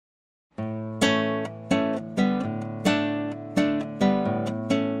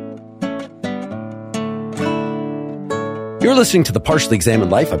You're listening to The Partially Examined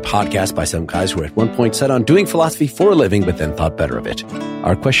Life, a podcast by some guys who were at one point set on doing philosophy for a living, but then thought better of it.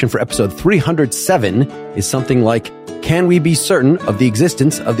 Our question for episode 307 is something like, can we be certain of the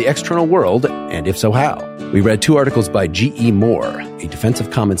existence of the external world, and if so, how? We read two articles by G.E. Moore, A Defense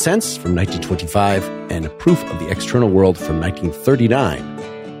of Common Sense from 1925 and Proof of the External World from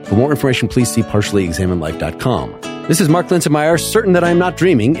 1939. For more information, please see partiallyexaminedlife.com. This is Mark Linsenmeyer, certain that I am not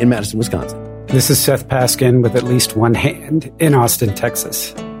dreaming, in Madison, Wisconsin. This is Seth Paskin with at least one hand in Austin,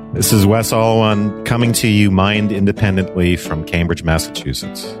 Texas. This is Wes Alwan coming to you mind independently from Cambridge,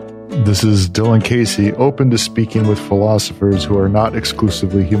 Massachusetts. This is Dylan Casey, open to speaking with philosophers who are not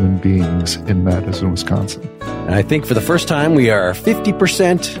exclusively human beings in Madison, Wisconsin. And I think for the first time, we are 50%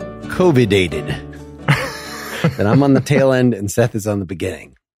 COVID-ated. And I'm on the tail end and Seth is on the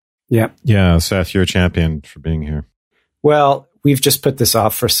beginning. Yep. Yeah, Seth, you're a champion for being here. Well, we've just put this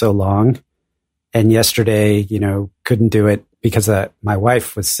off for so long. And yesterday, couldn't do it because my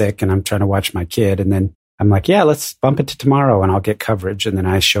wife was sick and I'm trying to watch my kid. And then I'm like, yeah, let's bump it to tomorrow and I'll get coverage. And then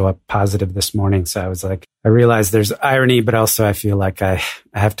I show up positive this morning. So I was like, I realize there's irony, but also I feel like I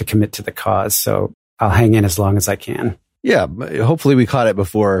have to commit to the cause. So I'll hang in as long as I can. Yeah. Hopefully we caught it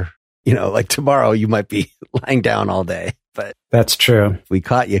before, like tomorrow you might be lying down all day, but that's true. We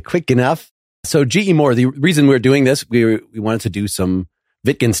caught you quick enough. So G.E. Moore, the reason we're doing this, we wanted to do some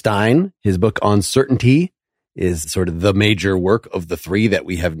Wittgenstein. His book On Certainty is sort of the major work of the three that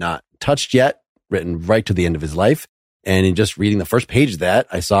we have not touched yet, written right to the end of his life. And in just reading the first page of that,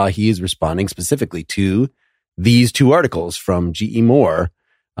 I saw he is responding specifically to these two articles from G.E. Moore.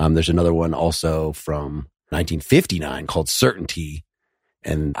 There's another one also from 1959 called Certainty.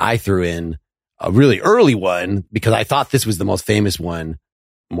 And I threw in a really early one because I thought this was the most famous one.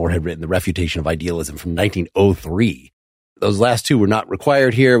 Moore had written The Refutation of Idealism from 1903. Those last two were not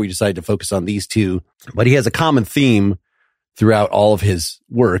required here. We decided to focus on these two, but he has a common theme throughout all of his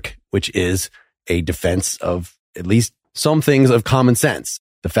work, which is a defense of at least some things of common sense.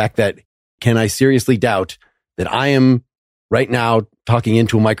 The fact that, can I seriously doubt that I am right now talking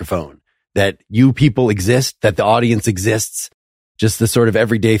into a microphone, that you people exist, that the audience exists, just the sort of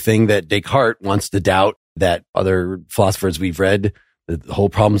everyday thing that Descartes wants to doubt, that other philosophers we've read, the whole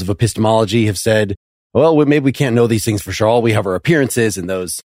problems of epistemology have said, well, maybe we can't know these things for sure. All we have are appearances, and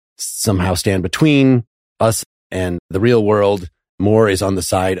those somehow stand between us and the real world. Moore is on the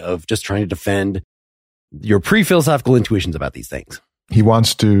side of just trying to defend your pre-philosophical intuitions about these things. He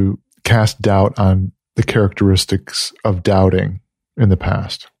wants to cast doubt on the characteristics of doubting in the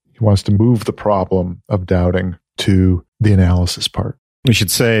past. He wants to move the problem of doubting to the analysis part. We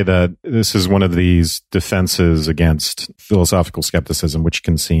should say that this is one of these defenses against philosophical skepticism, which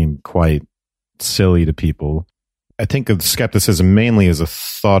can seem quite silly to people. I think of skepticism mainly as a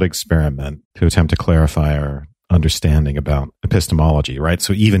thought experiment to attempt to clarify our understanding about epistemology, right?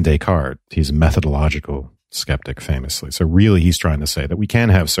 So even Descartes, he's a methodological skeptic famously. So really he's trying to say that we can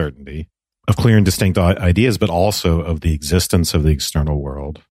have certainty of clear and distinct ideas, but also of the existence of the external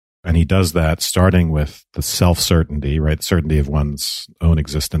world. And he does that starting with the self-certainty, right? Certainty of one's own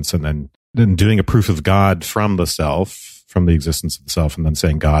existence, and then doing a proof of God from the self, from the existence of the self, and then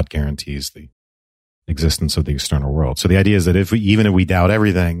saying God guarantees the existence of the external world. So the idea is that even if we doubt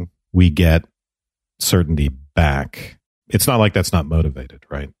everything, we get certainty back. It's not like that's not motivated,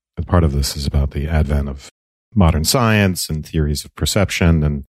 right? But part of this is about the advent of modern science and theories of perception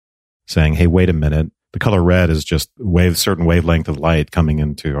and saying, hey, wait a minute, the color red is just certain wavelength of light coming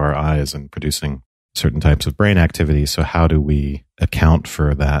into our eyes and producing certain types of brain activity. So how do we account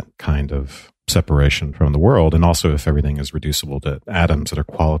for that kind of separation from the world? And also if everything is reducible to atoms that are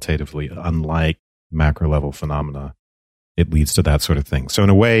qualitatively unlike macro level phenomena, it leads to that sort of thing. So in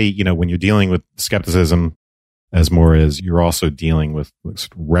a way, when you're dealing with skepticism, as more is, you're also dealing with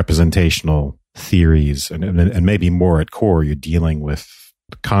representational theories, and maybe more at core, you're dealing with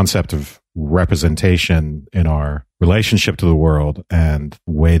the concept of representation in our relationship to the world and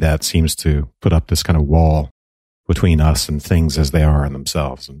the way that seems to put up this kind of wall between us and things as they are in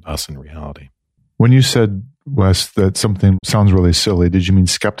themselves and us in reality. When you said, Wes, that something sounds really silly, did you mean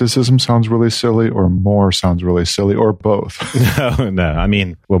skepticism sounds really silly, or Moore sounds really silly, or both? No. I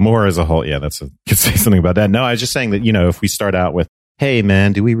mean, Moore as a whole, yeah, could say something about that. No, I was just saying that, if we start out with, hey,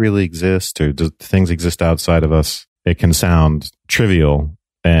 man, do we really exist? Or do things exist outside of us? It can sound trivial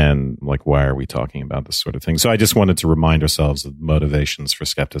and like, why are we talking about this sort of thing? So I just wanted to remind ourselves of motivations for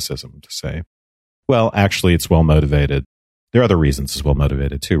skepticism to say, well, actually, it's well motivated. There are other reasons it's well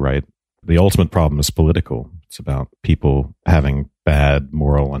motivated too, right? The ultimate problem is political. It's about people having bad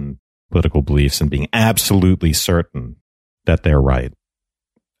moral and political beliefs and being absolutely certain that they're right.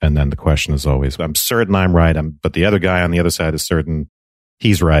 And then the question is always, I'm certain I'm right, but the other guy on the other side is certain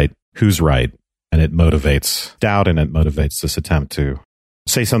he's right. Who's right? And it motivates doubt, and it motivates this attempt to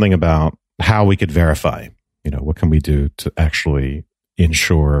say something about how we could verify. What can we do to actually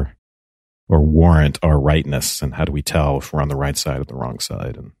ensure or warrant our rightness? And how do we tell if we're on the right side or the wrong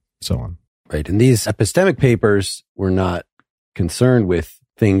side, and so on? Right. And these epistemic papers were not concerned with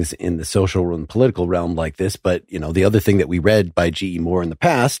things in the social and political realm like this. But, the other thing that we read by G.E. Moore in the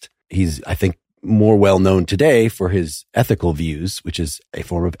past, he's, I think, more well known today for his ethical views, which is a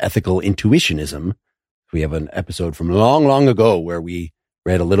form of ethical intuitionism. We have an episode from long, long ago where we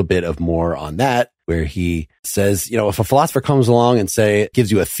read a little bit of Moore on that, where he says, if a philosopher comes along and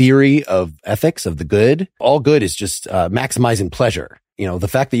gives you a theory of ethics, of the good, all good is just maximizing pleasure. The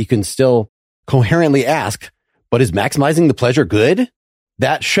fact that you can still coherently ask, but is maximizing the pleasure good?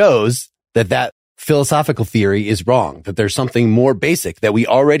 That shows that philosophical theory is wrong, that there's something more basic that we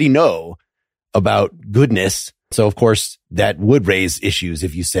already know about goodness. So, of course, that would raise issues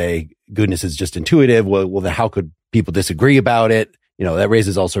if you say goodness is just intuitive. Well, then how could people disagree about it? That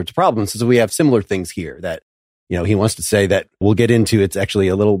raises all sorts of problems. So we have similar things here that, he wants to say that we'll get into. It's actually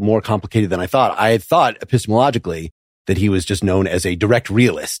a little more complicated than I thought. I had thought epistemologically that he was just known as a direct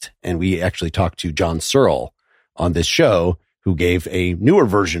realist. And we actually talked to John Searle on this show, who gave a newer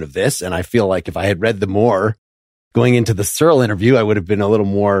version of this. And I feel like if I had read the Moore going into the Searle interview, I would have been a little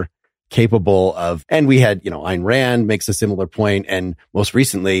more capable of, and we had, Ayn Rand makes a similar point. And most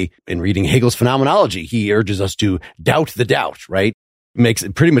recently in reading Hegel's Phenomenology, he urges us to doubt the doubt, right? Makes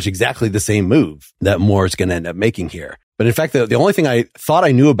it pretty much exactly the same move that Moore is going to end up making here. But in fact, the only thing I thought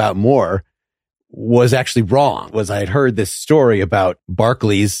I knew about Moore was actually wrong, was I had heard this story about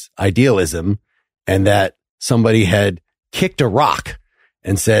Berkeley's idealism, and that somebody had kicked a rock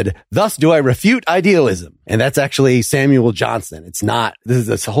and said, "Thus do I refute idealism." And that's actually Samuel Johnson. It's not, this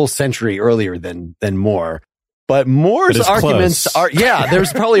is a whole century earlier than Moore. But Moore's arguments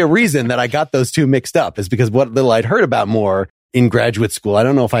there's probably a reason that I got those two mixed up, is because what little I'd heard about Moore in graduate school, I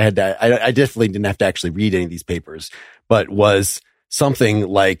don't know if I had to, I definitely didn't have to actually read any of these papers, but was something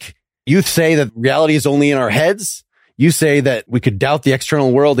like, you say that reality is only in our heads. You say that we could doubt the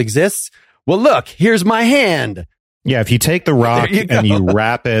external world exists. Well, look, here's my hand. Yeah, if you take the rock and you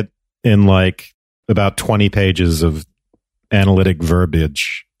wrap it in like about 20 pages of analytic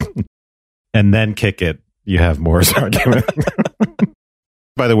verbiage and then kick it, you have Moore's argument.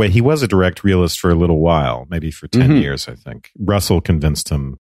 By the way, he was a direct realist for a little while, maybe for 10 years, I think. Russell convinced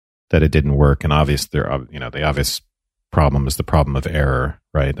him that it didn't work. And the obvious problem is the problem of error,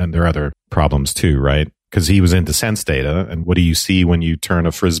 right? And there are other problems too, right? Because he was into sense data. And what do you see when you turn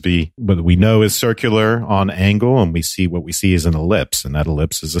a Frisbee? What we know is circular on angle, and what we see is an ellipse, and that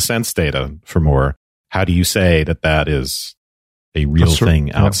ellipse is a sense data for Moore. How do you say that is a real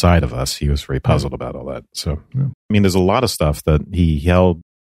thing outside of us? He was very puzzled about all that. So, I mean, there's a lot of stuff that he held,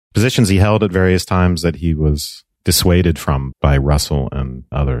 positions he held at various times that he was dissuaded from by Russell and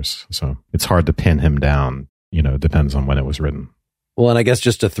others. So it's hard to pin him down. It depends on when it was written. Well, and I guess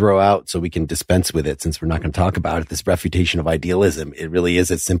just to throw out, so we can dispense with it, since we're not going to talk about it, this refutation of idealism, it really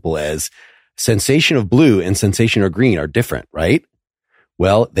is as simple as sensation of blue and sensation of green are different, right?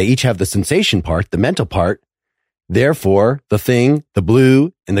 Well, they each have the sensation part, the mental part. Therefore, the thing, the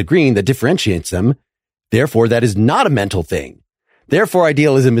blue and the green that differentiates them, therefore, that is not a mental thing. Therefore,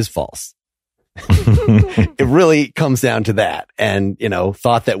 idealism is false. It really comes down to that. And,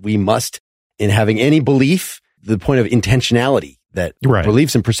 thought that we must, in having any belief, the point of intentionality, that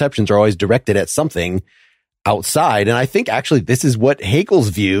beliefs and perceptions are always directed at something outside. And I think actually this is what Hegel's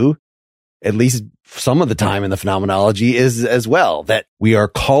view, at least some of the time in the phenomenology, is as well, that we are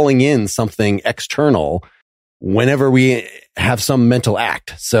calling in something external whenever we have some mental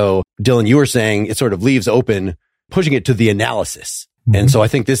act. So Dylan, you were saying it sort of leaves open, pushing it to the analysis. Mm-hmm. And so I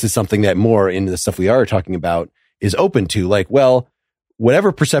think this is something that more in the stuff we are talking about is open to, like, well,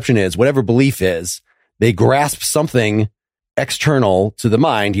 whatever perception is, whatever belief is, they grasp something external to the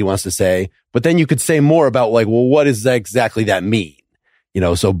mind, he wants to say, but then you could say more about, like, well, what does exactly that mean?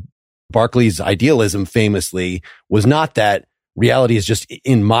 So Berkeley's idealism famously was not that reality is just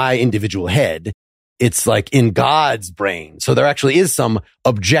in my individual head. It's like in God's brain. So there actually is some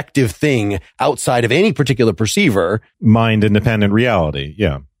objective thing outside of any particular perceiver. Mind independent reality.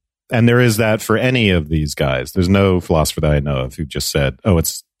 Yeah. And there is that for any of these guys. There's no philosopher that I know of who just said, oh,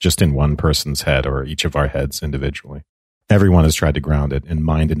 it's just in one person's head or each of our heads individually. Everyone has tried to ground it in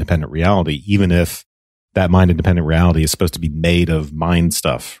mind independent reality, even if that mind independent reality is supposed to be made of mind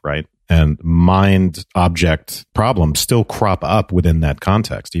stuff, right? And mind object problems still crop up within that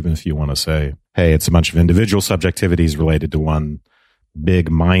context, even if you want to say, hey, it's a bunch of individual subjectivities related to one big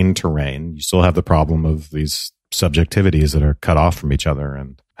mind terrain, you still have the problem of these subjectivities that are cut off from each other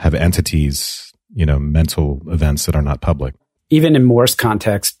and have entities, mental events that are not public. Even in More's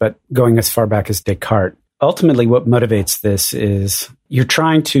context, but going as far back as Descartes, ultimately what motivates this is you're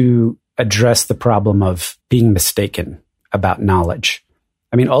trying to address the problem of being mistaken about knowledge.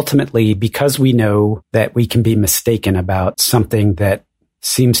 I mean, ultimately, because we know that we can be mistaken about something that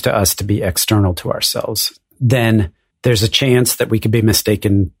seems to us to be external to ourselves, then there's a chance that we could be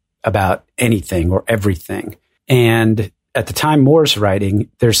mistaken about anything or everything. And at the time More's writing,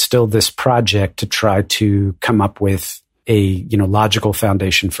 there's still this project to try to come up with a, logical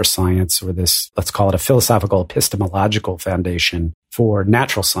foundation for science, or this, let's call it a philosophical epistemological foundation for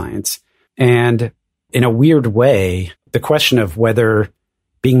natural science. And in a weird way, the question of whether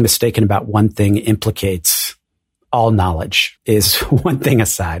being mistaken about one thing implicates all knowledge is one thing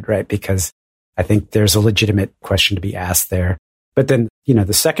aside, right? Because I think there's a legitimate question to be asked there. But then,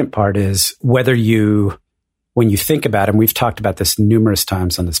 the second part is whether when you think about it, and we've talked about this numerous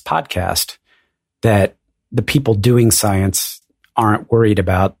times on this podcast, that the people doing science aren't worried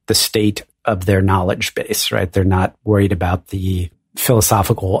about the state of their knowledge base, right? They're not worried about the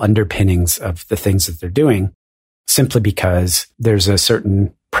philosophical underpinnings of the things that they're doing, simply because there's a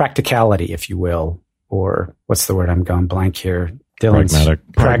certain practicality, if you will, or what's the word? I'm going blank here. Dylan's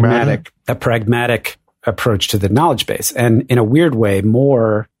a pragmatic approach to the knowledge base. And in a weird way,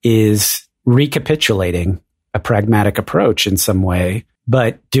 More is recapitulating a pragmatic approach in some way,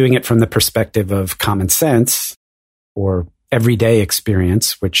 but doing it from the perspective of common sense or everyday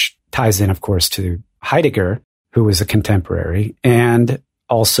experience, which ties in, of course, to Heidegger, who was a contemporary, and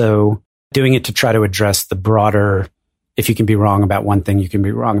also doing it to try to address the broader, if you can be wrong about one thing, you can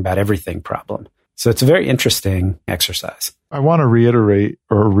be wrong about everything problem. So it's a very interesting exercise. I want to reiterate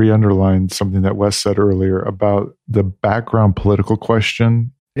or re-underline something that Wes said earlier about the background political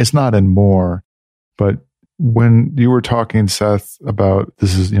question. It's not in More, but when you were talking, Seth, about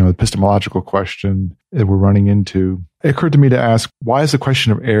this is, the epistemological question that we're running into, it occurred to me to ask, why is the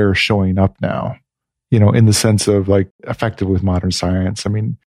question of error showing up now? In the sense of effective with modern science. I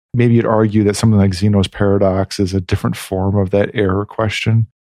mean, maybe you'd argue that something like Zeno's paradox is a different form of that error question.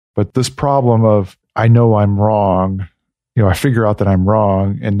 But this problem of, I know I'm wrong, I figure out that I'm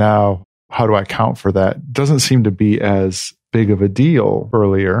wrong, and now how do I account for that? Doesn't seem to be as big of a deal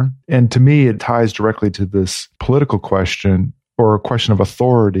earlier. And to me, it ties directly to this political question, or a question of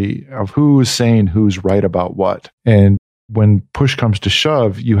authority, of who's saying who's right about what. And when push comes to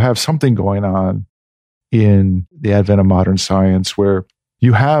shove, you have something going on in the advent of modern science where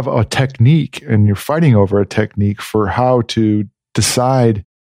you have a technique and you're fighting over a technique for how to decide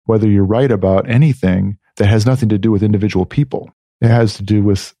whether you're right about anything that has nothing to do with individual people. It has to do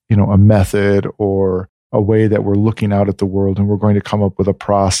with, a method or a way that we're looking out at the world, and we're going to come up with a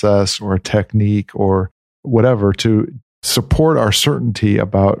process or a technique or whatever to support our certainty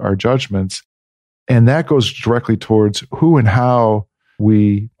about our judgments. And that goes directly towards who and how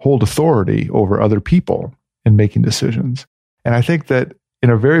we hold authority over other people in making decisions. And I think that in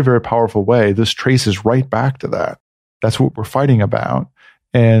a very, very powerful way, this traces right back to that. That's what we're fighting about.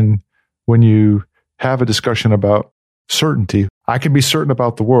 And when you have a discussion about certainty, I can be certain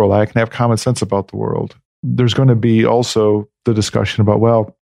about the world. I can have common sense about the world. There's going to be also the discussion about,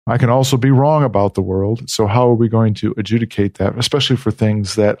 well, I can also be wrong about the world. So how are we going to adjudicate that, especially for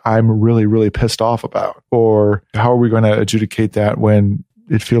things that I'm really, really pissed off about? Or how are we going to adjudicate that when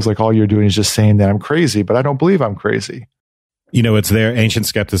it feels like all you're doing is just saying that I'm crazy, but I don't believe I'm crazy? It's there. Ancient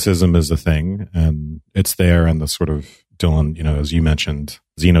skepticism is the thing, and it's there. And the sort of, Dylan, as you mentioned,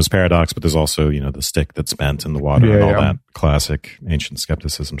 Zeno's paradox, but there's also, the stick that's bent in the water and all that classic ancient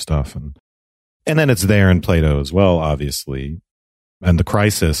skepticism stuff. And then it's there in Plato as well, obviously. And the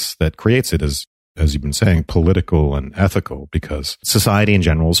crisis that creates it is, as you've been saying, political and ethical, because society in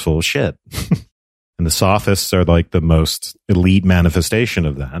general is full of shit. And the sophists are like the most elite manifestation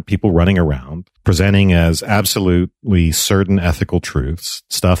of that. People running around, presenting as absolutely certain ethical truths,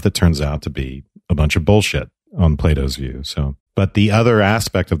 stuff that turns out to be a bunch of bullshit on Plato's view. So, but the other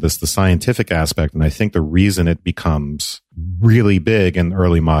aspect of this, the scientific aspect, and I think the reason it becomes really big in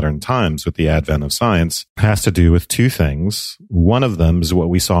early modern times with the advent of science, has to do with two things. One of them is what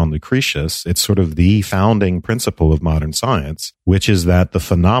we saw in Lucretius. It's sort of the founding principle of modern science, which is that the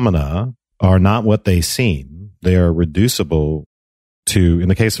phenomena are not what they seem. They are reducible to, in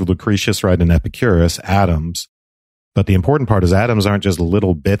the case of Lucretius, right, and Epicurus, atoms. But the important part is atoms aren't just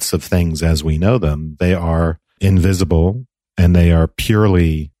little bits of things as we know them. They are invisible, and they are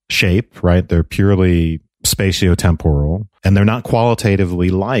purely shape, right? They're purely spatiotemporal, and they're not qualitatively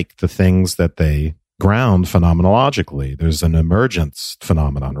like the things that they ground phenomenologically. There's an emergence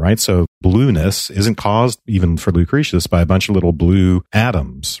phenomenon, right? So blueness isn't caused, even for Lucretius, by a bunch of little blue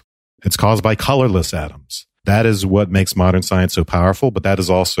atoms. It's caused by colorless atoms. That is what makes modern science so powerful, but that is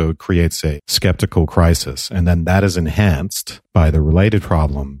also creates a skeptical crisis. And then that is enhanced by the related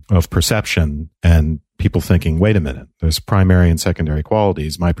problem of perception and people thinking, wait a minute, there's primary and secondary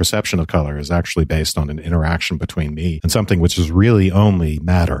qualities. My perception of color is actually based on an interaction between me and something which is really only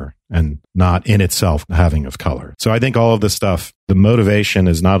matter and not in itself having of color. So I think all of this stuff, the motivation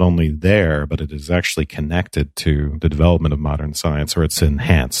is not only there, but it is actually connected to the development of modern science, or it's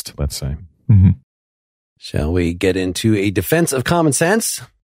enhanced, let's say. Mm-hmm. Shall we get into a defense of common sense?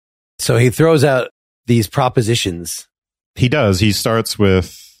 So he throws out these propositions. He does. He starts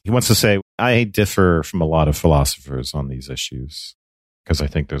with, he wants to say, I differ from a lot of philosophers on these issues because I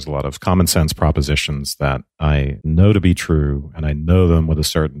think there's a lot of common sense propositions that I know to be true and I know them with a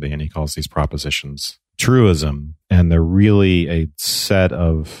certainty. And he calls these propositions truism. And they're really a set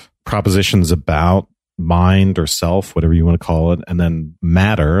of propositions about mind or self, whatever you want to call it, and then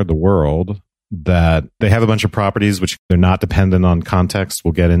matter, the world, that they have a bunch of properties which they're not dependent on context.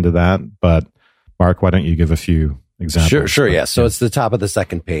 We'll get into that. But Mark, why don't you give a few examples? Sure, yeah. So it's the top of the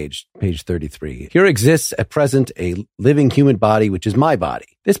second page, page 33. Here exists at present a living human body, which is my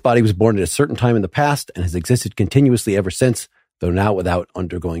body. This body was born at a certain time in the past and has existed continuously ever since, though now without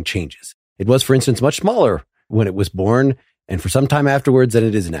undergoing changes. It was, for instance, much smaller when it was born and for some time afterwards than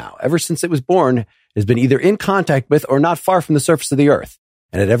it is now. Ever since it was born, it has been either in contact with or not far from the surface of the earth.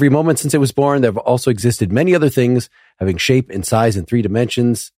 And at every moment since it was born, there have also existed many other things having shape and size in 3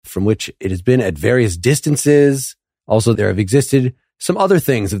 dimensions from which it has been at various distances. Also, there have existed some other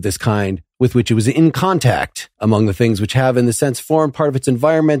things of this kind with which it was in contact. Among the things which have, in the sense, formed part of its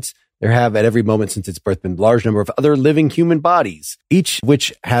environment, there have at every moment since its birth been a large number of other living human bodies, each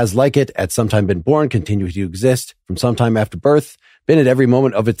which has, like it, at some time been born, continued to exist from some time after birth, been at every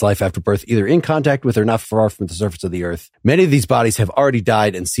moment of its life after birth, either in contact with or not far from the surface of the earth. Many of these bodies have already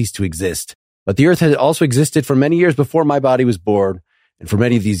died and ceased to exist. But the earth had also existed for many years before my body was born. And for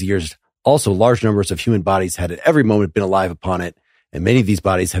many of these years, also large numbers of human bodies had at every moment been alive upon it. And many of these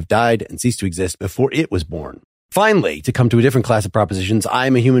bodies have died and ceased to exist before it was born. Finally, to come to a different class of propositions, I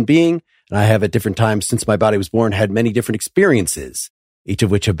am a human being, and I have at different times since my body was born had many different experiences, each of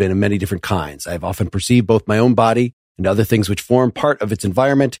which have been of many different kinds. I have often perceived both my own body and other things which form part of its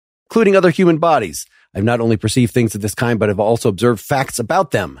environment, including other human bodies. I've not only perceived things of this kind, but have also observed facts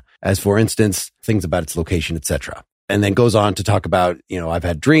about them, as for instance, things about its location, etc. And then goes on to talk about, I've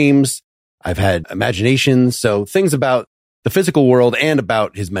had dreams, I've had imaginations, so things about the physical world and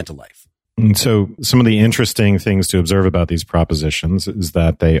about his mental life. And so some of the interesting things to observe about these propositions is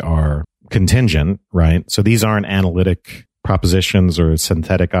that they are contingent, right? So these aren't analytic propositions or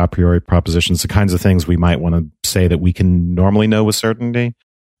synthetic a priori propositions, the kinds of things we might want to say that we can normally know with certainty,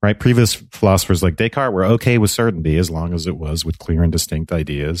 right? Previous philosophers like Descartes were okay with certainty as long as it was with clear and distinct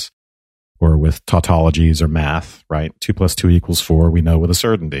ideas or with tautologies or math, right? 2 + 2 = 4, we know with a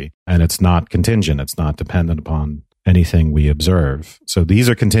certainty. And it's not contingent. It's not dependent upon anything we observe. So these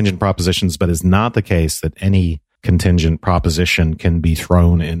are contingent propositions, but it's not the case that any contingent proposition can be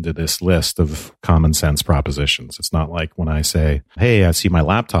thrown into this list of common sense propositions. It's not like when I say, hey, I see my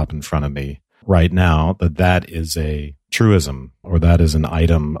laptop in front of me right now, that is a truism or that is an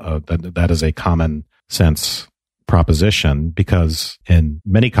item, that is a common sense proposition, because in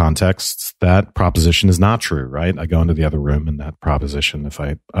many contexts, that proposition is not true, right? I go into the other room and that proposition, if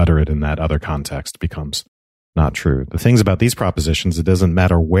I utter it in that other context, becomes not true. The things about these propositions, it doesn't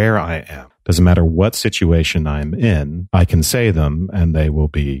matter where I am. Doesn't matter what situation I'm in, I can say them and they will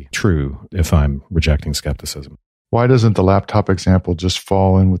be true if I'm rejecting skepticism. Why doesn't the laptop example just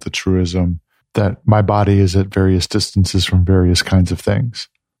fall in with the truism that my body is at various distances from various kinds of things?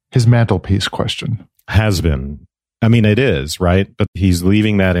 His mantelpiece question. Has been. I mean, it is, right? But he's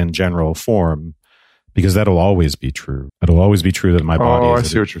leaving that in general form because that'll always be true. It'll always be true that my body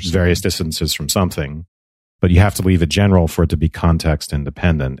is at various distances from something. But you have to leave it general for it to be context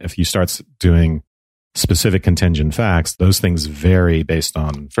independent. If you start doing specific contingent facts, those things vary based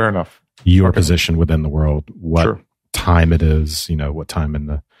on fair enough your position within the world, what time it is, what time in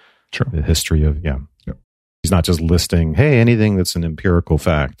the history of, He's not just listing, hey, anything that's an empirical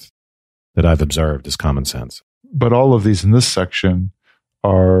fact that I've observed is common sense. But all of these in this section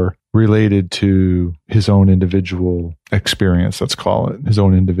are related to his own individual experience, let's call it, his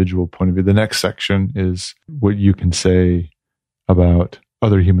own individual point of view. The next section is what you can say about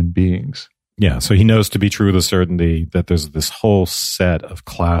other human beings. Yeah, so he knows to be true with a certainty that there's this whole set of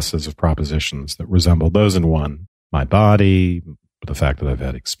classes of propositions that resemble those in one. My body, the fact that I've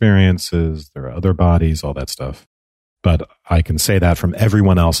had experiences, there are other bodies, all that stuff. But I can say that from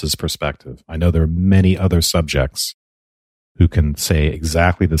everyone else's perspective. I know there are many other subjects who can say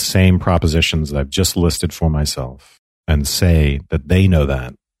exactly the same propositions that I've just listed for myself and say that they know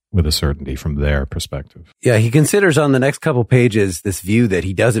that with a certainty from their perspective. Yeah, he considers on the next couple pages this view that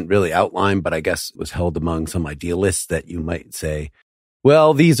he doesn't really outline, but I guess was held among some idealists, that you might say,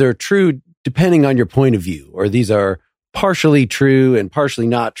 well, these are true depending on your point of view, or these are partially true and partially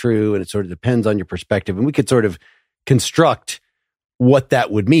not true, and it sort of depends on your perspective. And we could sort of construct what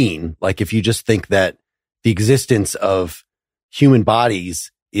that would mean. Like if you just think that the existence of human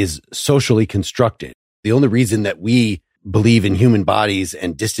bodies is socially constructed. The only reason that we believe in human bodies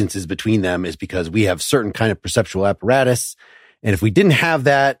and distances between them is because we have certain kind of perceptual apparatus. And if we didn't have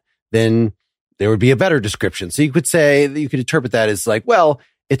that, then there would be a better description. So you could say, you could interpret that as like, well,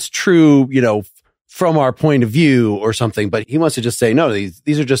 it's true, from our point of view or something. But he wants to just say, no,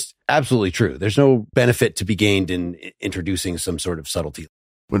 these are just absolutely true. There's no benefit to be gained in introducing some sort of subtlety.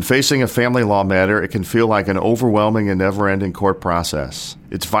 When facing a family law matter, it can feel like an overwhelming and never-ending court process.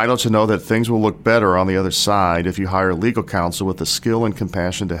 It's vital to know that things will look better on the other side if you hire legal counsel with the skill and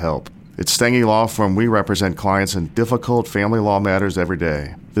compassion to help. At Stange Law Firm, we represent clients in difficult family law matters every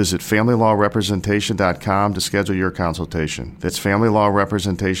day. Visit FamilyLawRepresentation.com to schedule your consultation. That's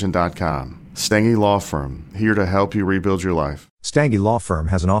FamilyLawRepresentation.com. Stange Law Firm, here to help you rebuild your life. Stange Law Firm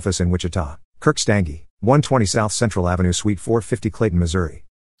has an office in Wichita. Kirk Stange, 120 South Central Avenue, Suite 450, Clayton, Missouri.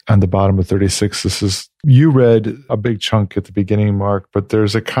 On the bottom of 36, you read a big chunk at the beginning, Mark, but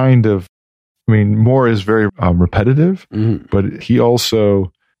there's a kind of, Moore is very repetitive, but he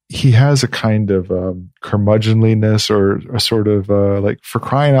has a kind of curmudgeonliness or a sort of like for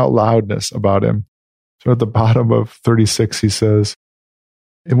crying out loudness about him. So at the bottom of 36, he says,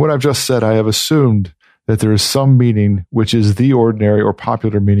 in what I've just said, I have assumed that there is some meaning which is the ordinary or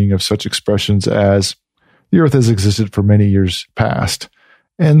popular meaning of such expressions as the earth has existed for many years past.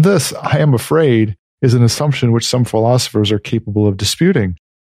 And this, I am afraid, is an assumption which some philosophers are capable of disputing.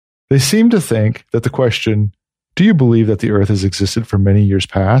 They seem to think that the question, do you believe that the earth has existed for many years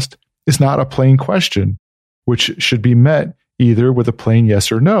past, is not a plain question, which should be met either with a plain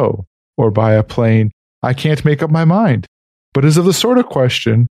yes or no, or by a plain, I can't make up my mind, but is of the sort of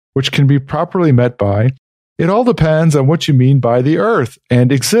question which can be properly met by, it all depends on what you mean by the earth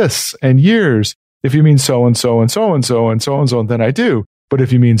and exists and years. If you mean so and so and so and so and so and so, then I do. But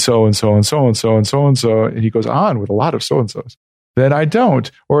if you mean so and so and so and so and so and so, and he goes on with a lot of so and so's, then I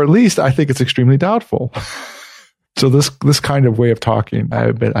don't, or at least I think it's extremely doubtful. So this kind of way of talking,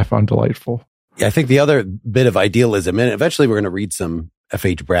 I found delightful. Yeah, I think the other bit of idealism, and eventually we're going to read some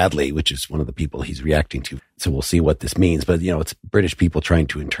F.H. Bradley, which is one of the people he's reacting to. So we'll see what this means. But, it's British people trying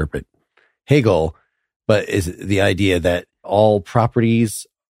to interpret Hegel, but is the idea that all properties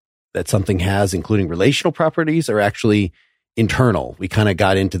that something has, including relational properties, are actually internal. We kind of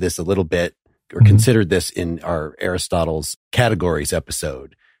got into this a little bit or considered this in our Aristotle's categories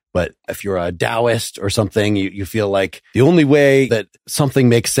episode. But if you're a Taoist or something, you feel like the only way that something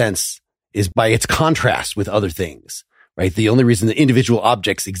makes sense is by its contrast with other things, right? The only reason that individual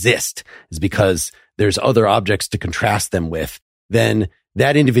objects exist is because there's other objects to contrast them with. Then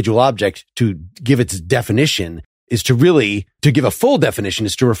that individual object, to give its definition, is to give a full definition,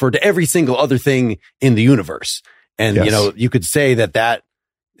 is to refer to every single other thing in the universe. And, yes. You could say that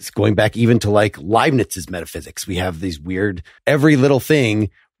is going back even to like Leibniz's metaphysics. We have these weird, every little thing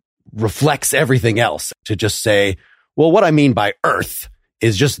reflects everything else. To just say, well, what I mean by earth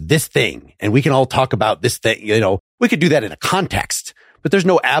is just this thing. And we can all talk about this thing. We could do that in a context, but there's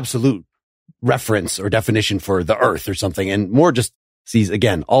no absolute reference or definition for the earth or something. And Moore just sees,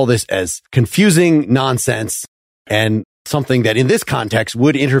 again, all this as confusing nonsense and something that in this context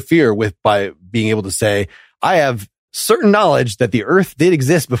would interfere with by being able to say, I have certain knowledge that the earth did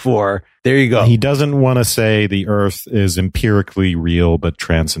exist before. There you go. He doesn't want to say the earth is empirically real, but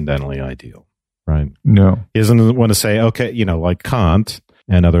transcendentally ideal, right? No. He doesn't want to say, okay, like Kant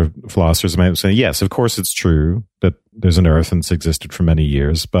and other philosophers might say, yes, of course it's true that there's an earth and it's existed for many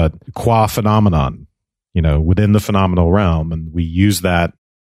years, but qua phenomenon, within the phenomenal realm. And we use that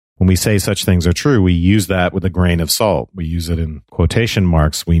when we say such things are true, we use that with a grain of salt. We use it in quotation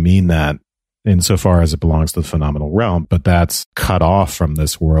marks. We mean that insofar as it belongs to the phenomenal realm, but that's cut off from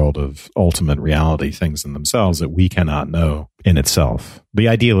this world of ultimate reality, things in themselves that we cannot know in itself. The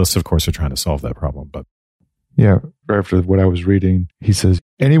idealists, of course, are trying to solve that problem. But yeah, right after what I was reading, he says,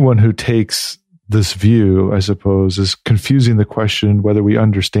 anyone who takes this view, I suppose, is confusing the question whether we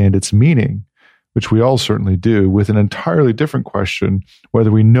understand its meaning, which we all certainly do, with an entirely different question, whether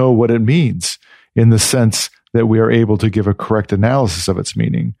we know what it means in the sense that we are able to give a correct analysis of its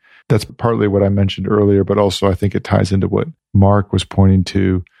meaning. That's partly what I mentioned earlier, but also I think it ties into what Mark was pointing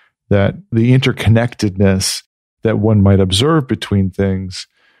to, that the interconnectedness that one might observe between things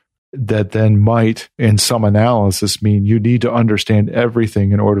that then might, in some analysis, mean you need to understand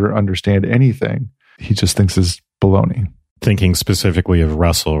everything in order to understand anything. He just thinks is baloney. Thinking specifically of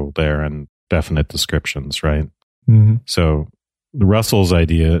Russell there and definite descriptions, right? Mm-hmm. So Russell's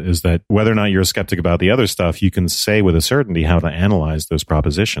idea is that whether or not you're a skeptic about the other stuff, you can say with a certainty how to analyze those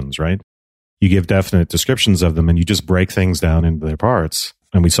propositions, right? You give definite descriptions of them and you just break things down into their parts.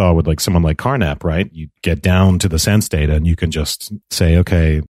 And we saw with like someone like Carnap, right? You get down to the sense data and you can just say,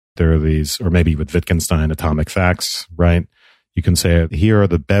 okay, there are these, or maybe with Wittgenstein, atomic facts, right? You can say, here are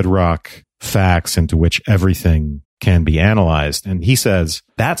the bedrock facts into which everything can be analyzed. And he says,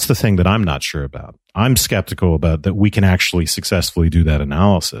 that's the thing that I'm not sure about. I'm skeptical about that we can actually successfully do that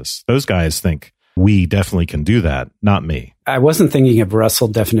analysis. Those guys think we definitely can do that, not me. I wasn't thinking of Russell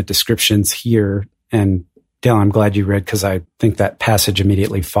definite descriptions here. And Dale, I'm glad you read, because I think that passage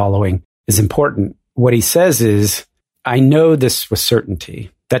immediately following is important. What he says is, I know this with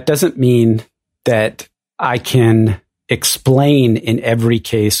certainty. That doesn't mean that I can explain in every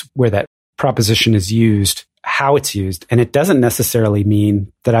case where that proposition is used, how it's used. And it doesn't necessarily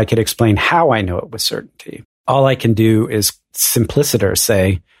mean that I could explain how I know it with certainty. All I can do is simpliciter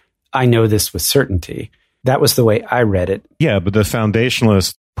say, I know this with certainty. That was the way I read it. Yeah, but the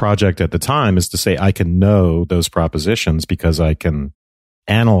foundationalist project at the time is to say I can know those propositions because I can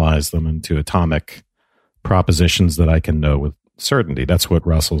analyze them into atomic propositions that I can know with certainty. That's what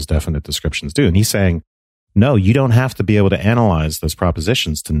Russell's definite descriptions do. And he's saying, no, you don't have to be able to analyze those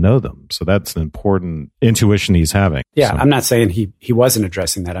propositions to know them. So that's an important intuition he's having. Yeah, so. I'm not saying he wasn't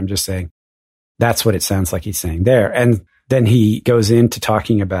addressing that. I'm just saying that's what it sounds like he's saying there. And then he goes into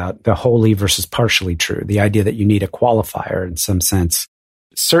talking about the wholly versus partially true, the idea that you need a qualifier in some sense.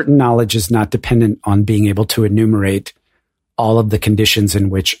 Certain knowledge is not dependent on being able to enumerate all of the conditions in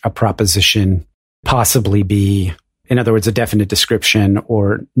which a proposition possibly be, in other words, a definite description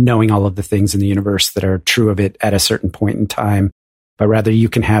or knowing all of the things in the universe that are true of it at a certain point in time, but rather you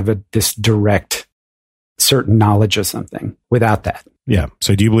can have this direct, certain knowledge of something without that. Yeah.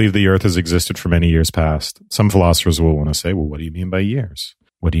 So do you believe the Earth has existed for many years past? Some philosophers will want to say, well, what do you mean by years?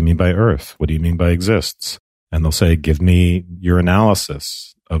 What do you mean by Earth? What do you mean by exists? And they'll say, give me your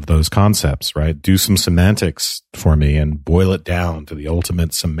analysis of those concepts, right? Do some semantics for me and boil it down to the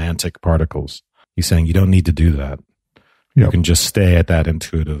ultimate semantic particles. He's saying you don't need to do that. Yep. You can just stay at that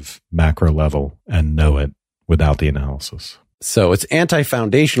intuitive macro level and know it without the analysis. So it's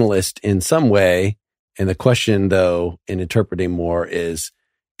anti-foundationalist in some way. And the question, though, in interpreting more is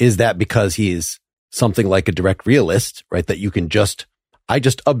that because he's something like a direct realist, right? That you can I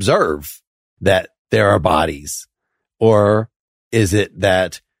just observe that there are bodies? Or is it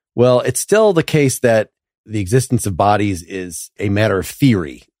that, well, it's still the case that the existence of bodies is a matter of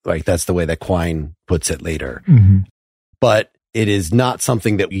theory, like that's the way that Quine puts it later. Mm-hmm. But it is not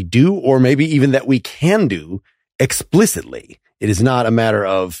something that we do, or maybe even that we can do explicitly. It is not a matter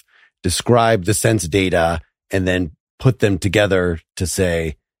of describe the sense data and then put them together to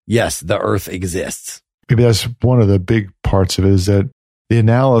say, yes, the Earth exists. Maybe that's one of the big parts of it, is that the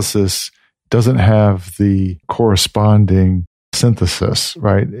analysis doesn't have the corresponding synthesis,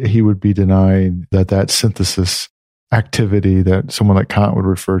 right? He would be denying that synthesis activity that someone like Kant would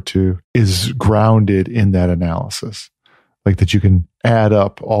refer to is grounded in that analysis. Like that you can add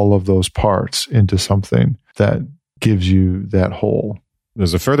up all of those parts into something that gives you that whole.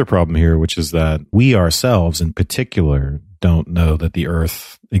 There's a further problem here, which is that we ourselves in particular don't know that the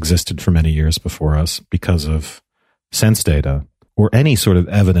Earth existed for many years before us because of sense data or any sort of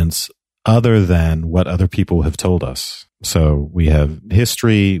evidence other than what other people have told us. So we have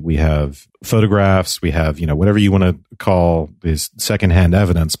history, we have photographs, we have, whatever you want to call this secondhand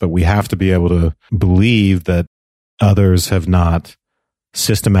evidence, but we have to be able to believe that others have not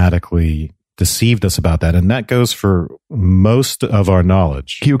systematically deceived us about that. And that goes for most of our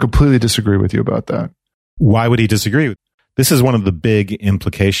knowledge. He would completely disagree with you about that. Why would he disagree? This is one of the big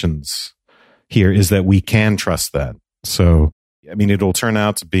implications here, is that we can trust that. So, it'll turn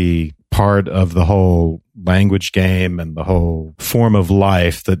out to be part of the whole language game and the whole form of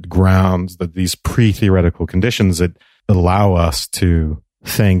life that grounds that these pre-theoretical conditions that allow us to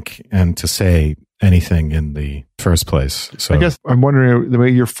think and to say anything in the first place. So I guess I'm wondering, the way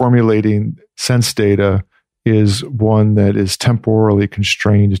you're formulating sense data is one that is temporally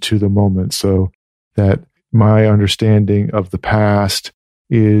constrained to the moment, so that my understanding of the past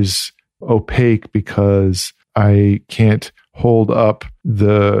is opaque because I can't hold up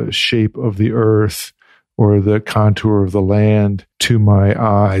the shape of the Earth or the contour of the land to my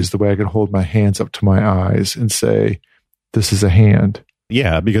eyes, the way I can hold my hands up to my eyes and say, this is a hand.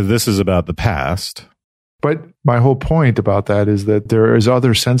 Yeah, because this is about the past. But my whole point about that is that there is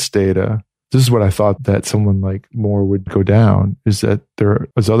other sense data. This is what I thought that someone like Moore would go down, is that there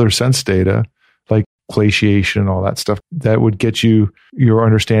is other sense data, like glaciation and all that stuff, that would get you your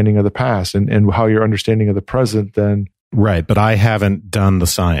understanding of the past and how your understanding of the present then. Right, but I haven't done the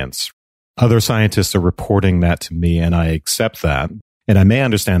science. Other scientists are reporting that to me, and I accept that. And I may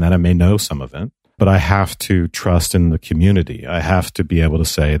understand that, I may know some of it, but I have to trust in the community. I have to be able to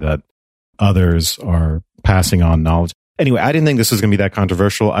say that others are passing on knowledge. Anyway, I didn't think this was going to be that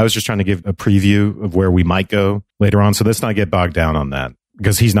controversial. I was just trying to give a preview of where we might go later on. So let's not get bogged down on that,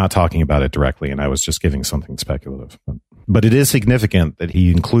 because he's not talking about it directly, and I was just giving something speculative. But it is significant that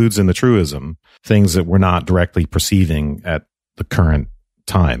he includes in the truism things that we're not directly perceiving at the current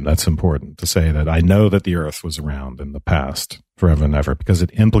time. That's important to say, that I know that the earth was around in the past forever and ever, because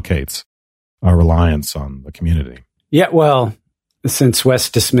it implicates our reliance on the community. Yeah, well, since Wes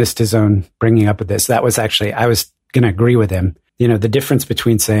dismissed his own bringing up of this, that was actually, I was going to agree with him. You know, the difference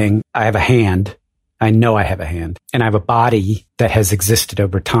between saying I have a hand, I know I have a hand, and I have a body that has existed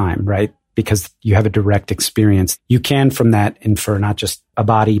over time, right? Because you have a direct experience. You can from that infer not just a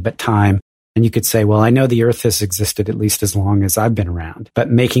body, but time. And you could say, well, I know the earth has existed at least as long as I've been around. But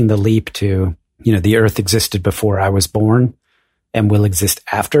making the leap to, you know, the earth existed before I was born and will exist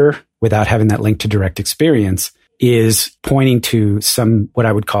after, without having that link to direct experience, is pointing to some, what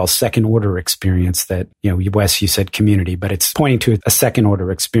I would call second order experience that, you know, Wes, you said community, but it's pointing to a second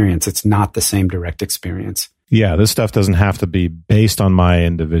order experience. It's not the same direct experience. Yeah, this stuff doesn't have to be based on my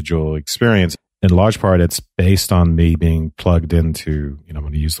individual experience. In large part, it's based on me being plugged into, you know, I'm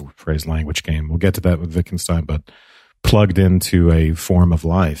going to use the phrase language game. We'll get to that with Wittgenstein, but plugged into a form of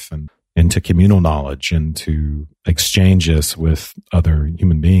life and into communal knowledge, into exchanges with other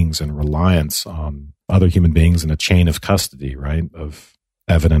human beings and reliance on other human beings in a chain of custody, right? Of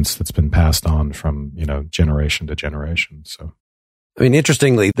evidence that's been passed on from, you know, generation to generation. So, I mean,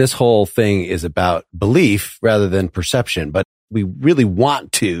 interestingly, this whole thing is about belief rather than perception, but we really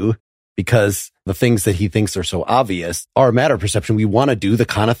want to, because the things that he thinks are so obvious are a matter of perception. We want to do the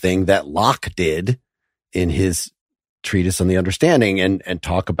kind of thing that Locke did in his treatise on the understanding and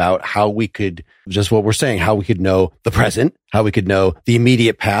talk about how we could, just what we're saying, how we could know the present, how we could know the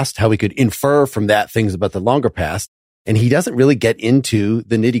immediate past, how we could infer from that things about the longer past. And he doesn't really get into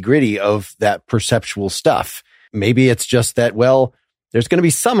the nitty gritty of that perceptual stuff. Maybe it's just that, well, there's going to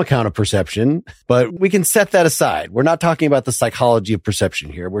be some account of perception, but we can set that aside. We're not talking about the psychology of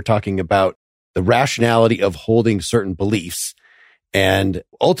perception here. We're talking about the rationality of holding certain beliefs. And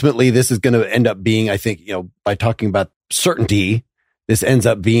ultimately, this is going to end up being, I think, you know, by talking about certainty, this ends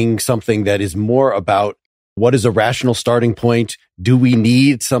up being something that is more about what is a rational starting point? Do we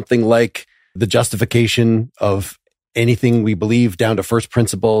need something like the justification of anything we believe down to first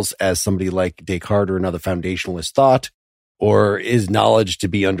principles, as somebody like Descartes or another foundationalist thought? Or is knowledge to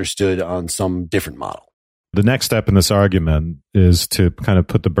be understood on some different model? The next step in this argument is to kind of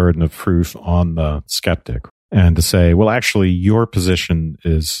put the burden of proof on the skeptic and to say, well, actually, your position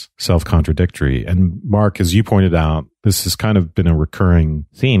is self-contradictory. And Mark, as you pointed out, this has kind of been a recurring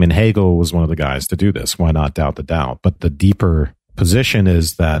theme, and Hegel was one of the guys to do this. Why not doubt the doubt? But the deeper position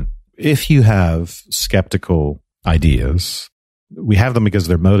is that if you have skeptical ideas, we have them because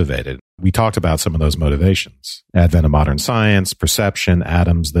they're motivated. We talked about some of those motivations. Advent of modern science, perception,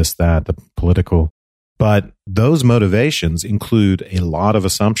 atoms, this, that, the political. But those motivations include a lot of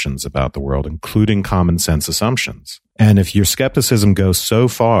assumptions about the world, including common sense assumptions. And if your skepticism goes so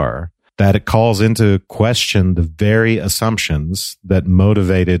far that it calls into question the very assumptions that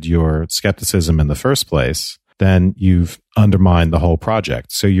motivated your skepticism in the first place, then you've undermined the whole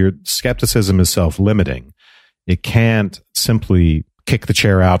project. So your skepticism is self-limiting. It can't simply kick the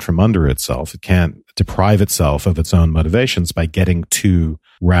chair out from under itself. It can't deprive itself of its own motivations by getting too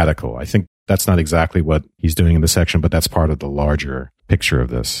radical. I think that's not exactly what he's doing in this section, but that's part of the larger picture of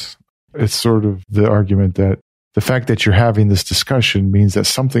this. It's sort of the argument that the fact that you're having this discussion means that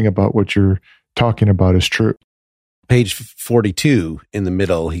something about what you're talking about is true. Page 42 in the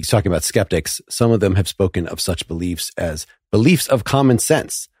middle, he's talking about skeptics. Some of them have spoken of such beliefs as beliefs of common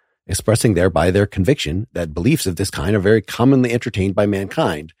sense, expressing thereby their conviction that beliefs of this kind are very commonly entertained by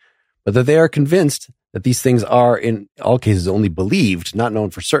mankind, but that they are convinced that these things are in all cases only believed, not known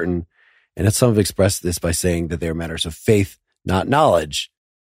for certain, and that some have expressed this by saying that they are matters of faith, not knowledge.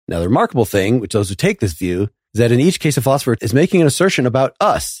 Now, the remarkable thing, which those who take this view, is that in each case a philosopher is making an assertion about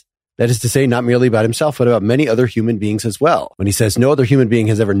us, That is to say, not merely about himself, but about many other human beings as well. When he says no other human being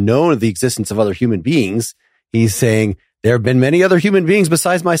has ever known of the existence of other human beings, he's saying there have been many other human beings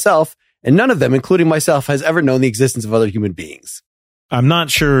besides myself, and none of them, including myself, has ever known the existence of other human beings. I'm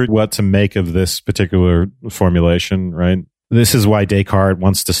not sure what to make of this particular formulation, right? This is why Descartes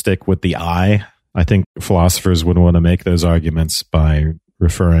wants to stick with the I. I think philosophers would want to make those arguments by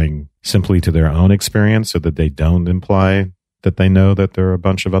referring simply to their own experience so that they don't imply that they know that there are a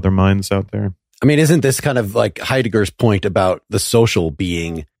bunch of other minds out there. I mean, isn't this kind of like Heidegger's point about the social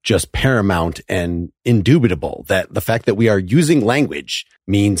being just paramount and indubitable, that the fact that we are using language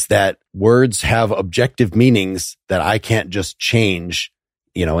means that words have objective meanings that I can't just change,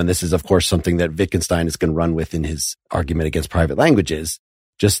 and this is, of course, something that Wittgenstein is going to run with in his argument against private languages.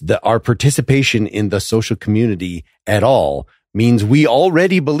 Just that our participation in the social community at all means we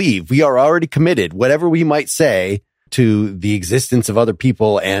already believe, we are already committed, whatever we might say, to the existence of other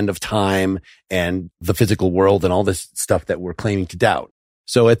people and of time and the physical world and all this stuff that we're claiming to doubt.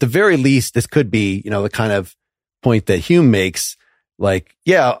 So at the very least, this could be, the kind of point that Hume makes, like,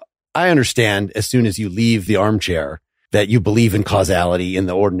 yeah, I understand as soon as you leave the armchair that you believe in causality in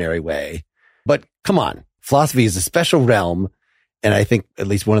the ordinary way. But come on, philosophy is a special realm. And I think at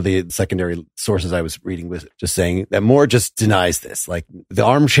least one of the secondary sources I was reading was just saying that Moore just denies this. Like, the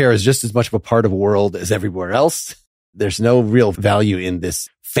armchair is just as much of a part of a world as everywhere else. There's no real value in this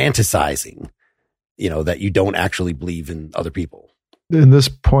fantasizing, that you don't actually believe in other people. In this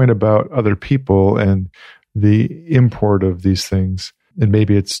point about other people and the import of these things, and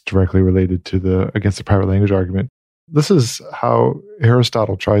maybe it's directly related to the against the private language argument, this is how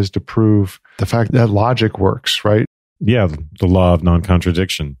Aristotle tries to prove the fact that logic works, right? Yeah, the law of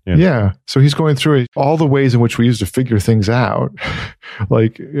non-contradiction. Yeah. So he's going through all the ways in which we use to figure things out,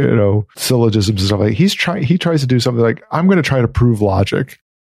 like, syllogisms and stuff like that. He tries to do something like, I'm going to try to prove logic.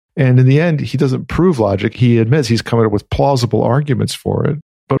 And in the end, he doesn't prove logic. He admits he's coming up with plausible arguments for it.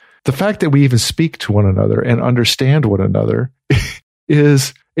 But the fact that we even speak to one another and understand one another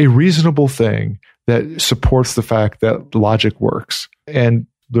is a reasonable thing that supports the fact that logic works. And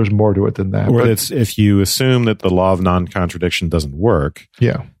there's more to it than that. Or it's, if you assume that the law of non-contradiction doesn't work,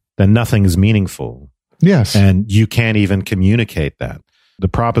 yeah, then nothing is meaningful. Yes. And you can't even communicate that. The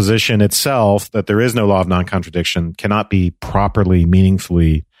proposition itself that there is no law of non-contradiction cannot be properly,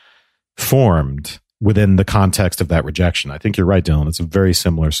 meaningfully formed within the context of that rejection. I think you're right, Dylan. It's a very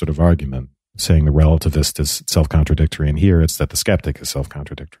similar sort of argument, saying the relativist is self-contradictory, and here it's that the skeptic is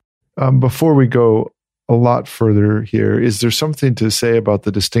self-contradictory. Before we go a lot further here, is there something to say about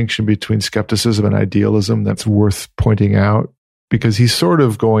the distinction between skepticism and idealism that's worth pointing out? Because he's sort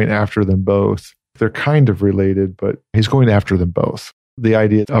of going after them both. They're kind of related, but he's going after them both. The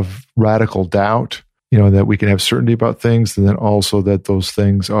idea of radical doubt, that we can have certainty about things, and then also that those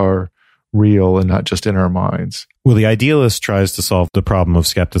things are real and not just in our minds. Well, the idealist tries to solve the problem of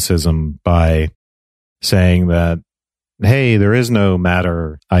skepticism by saying that, hey, there is no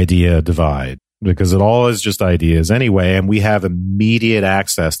matter-idea divide, because it all is just ideas anyway, and we have immediate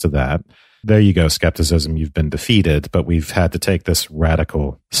access to that. There you go, skepticism, you've been defeated, but we've had to take this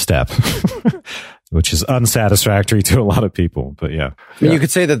radical step, which is unsatisfactory to a lot of people, but yeah. I mean, you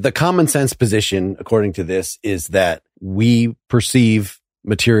could say that the common sense position, according to this, is that we perceive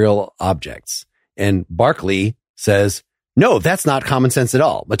material objects. And Berkeley says, no, that's not common sense at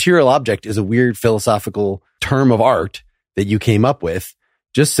all. Material object is a weird philosophical term of art that you came up with.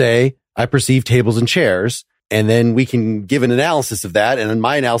 Just say, I perceive tables and chairs, and then we can give an analysis of that. And then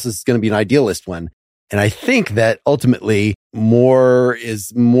my analysis is going to be an idealist one. And I think that ultimately Moore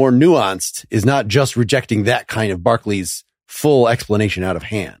is more nuanced, is not just rejecting that kind of Berkeley's full explanation out of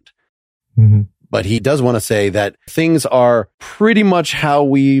hand. Mm-hmm. But he does want to say that things are pretty much how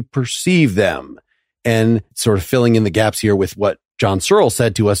we perceive them. And sort of filling in the gaps here with what John Searle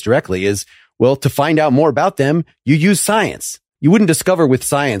said to us directly is, well, to find out more about them, you use science. You wouldn't discover with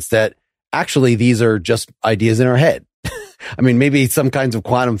science that actually these are just ideas in our head. I mean, maybe some kinds of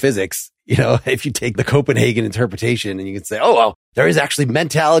quantum physics, if you take the Copenhagen interpretation and you can say, oh, well, there is actually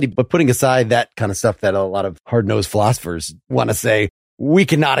mentality, but putting aside that kind of stuff that a lot of hard-nosed philosophers want to say, we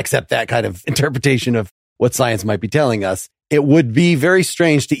cannot accept that kind of interpretation of what science might be telling us. It would be very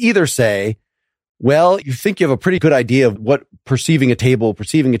strange to either say, well, you think you have a pretty good idea of what perceiving a table,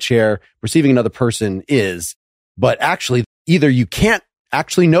 perceiving a chair, perceiving another person is, but actually either you can't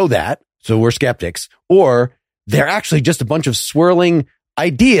actually know that, so we're skeptics, or they're actually just a bunch of swirling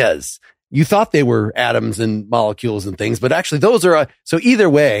ideas. You thought they were atoms and molecules and things, but actually those are, so either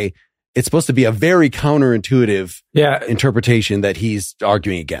way, it's supposed to be a very counterintuitive interpretation that he's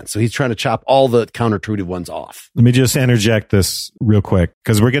arguing against. So he's trying to chop all the counterintuitive ones off. Let me just interject this real quick,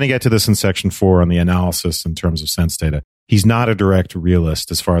 because we're going to get to this in section 4 on the analysis in terms of sense data. He's not a direct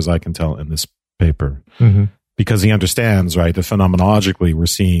realist, as far as I can tell in this paper, because he understands, right, that phenomenologically we're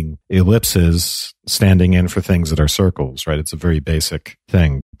seeing ellipses standing in for things that are circles, right? It's a very basic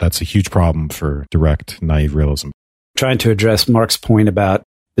thing. That's a huge problem for direct, naive realism. Trying to address Mark's point about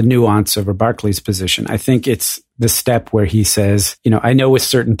the nuance over Berkeley's position. I think it's the step where he says, I know with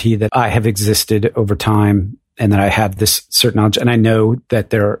certainty that I have existed over time and that I have this certain knowledge, and I know that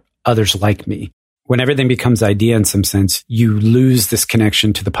there are others like me. When everything becomes idea in some sense, you lose this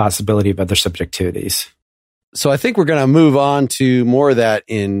connection to the possibility of other subjectivities. So I think we're going to move on to more of that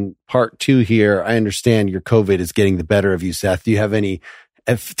in part 2 here. I understand your COVID is getting the better of you, Seth. Do you have any,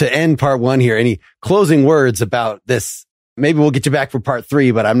 to end part 1 here, any closing words about this? Maybe we'll get you back for part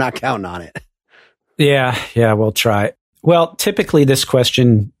 3, but I'm not counting on it. Yeah, we'll try. Well, typically this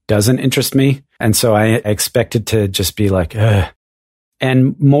question doesn't interest me. And so I expected to just be like, ugh.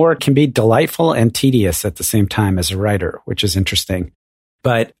 And more can be delightful and tedious at the same time as a writer, which is interesting.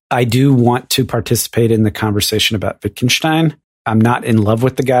 But I do want to participate in the conversation about Wittgenstein. I'm not in love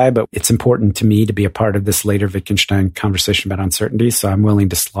with the guy, but it's important to me to be a part of this later Wittgenstein conversation about uncertainty. So I'm willing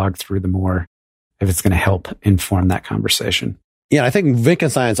to slog through the more if it's going to help inform that conversation. Yeah, I think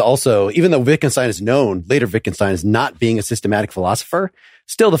Wittgenstein is also, even though Wittgenstein is known, later Wittgenstein is not being a systematic philosopher,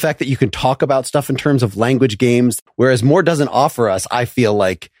 still the fact that you can talk about stuff in terms of language games, whereas Moore doesn't offer us, I feel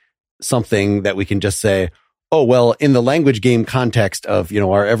like, something that we can just say, oh, well, in the language game context of,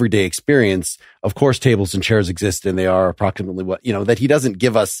 our everyday experience, of course, tables and chairs exist and they are approximately what, that he doesn't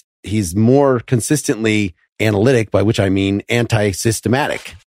give us. He's more consistently analytic, by which I mean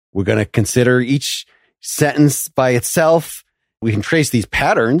anti-systematic. We're going to consider each sentence by itself. We can trace these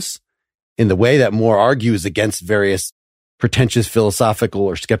patterns in the way that Moore argues against various pretentious philosophical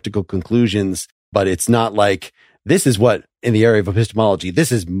or skeptical conclusions, but it's not like this is what, in the area of epistemology,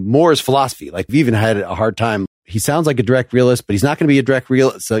 this is Moore's philosophy. Like, we've even had a hard time. He sounds like a direct realist, but he's not going to be a direct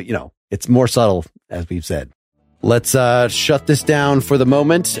realist. So, it's more subtle, as we've said. Let's shut this down for the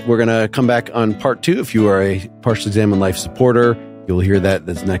moment. We're going to come back on part 2. If you are a Partially Examined Life supporter, you'll hear that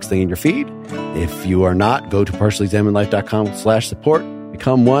that's the next thing in your feed. If you are not, go to partiallyexaminedlife.com/support.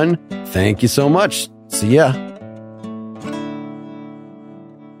 Become one. Thank you so much. See ya.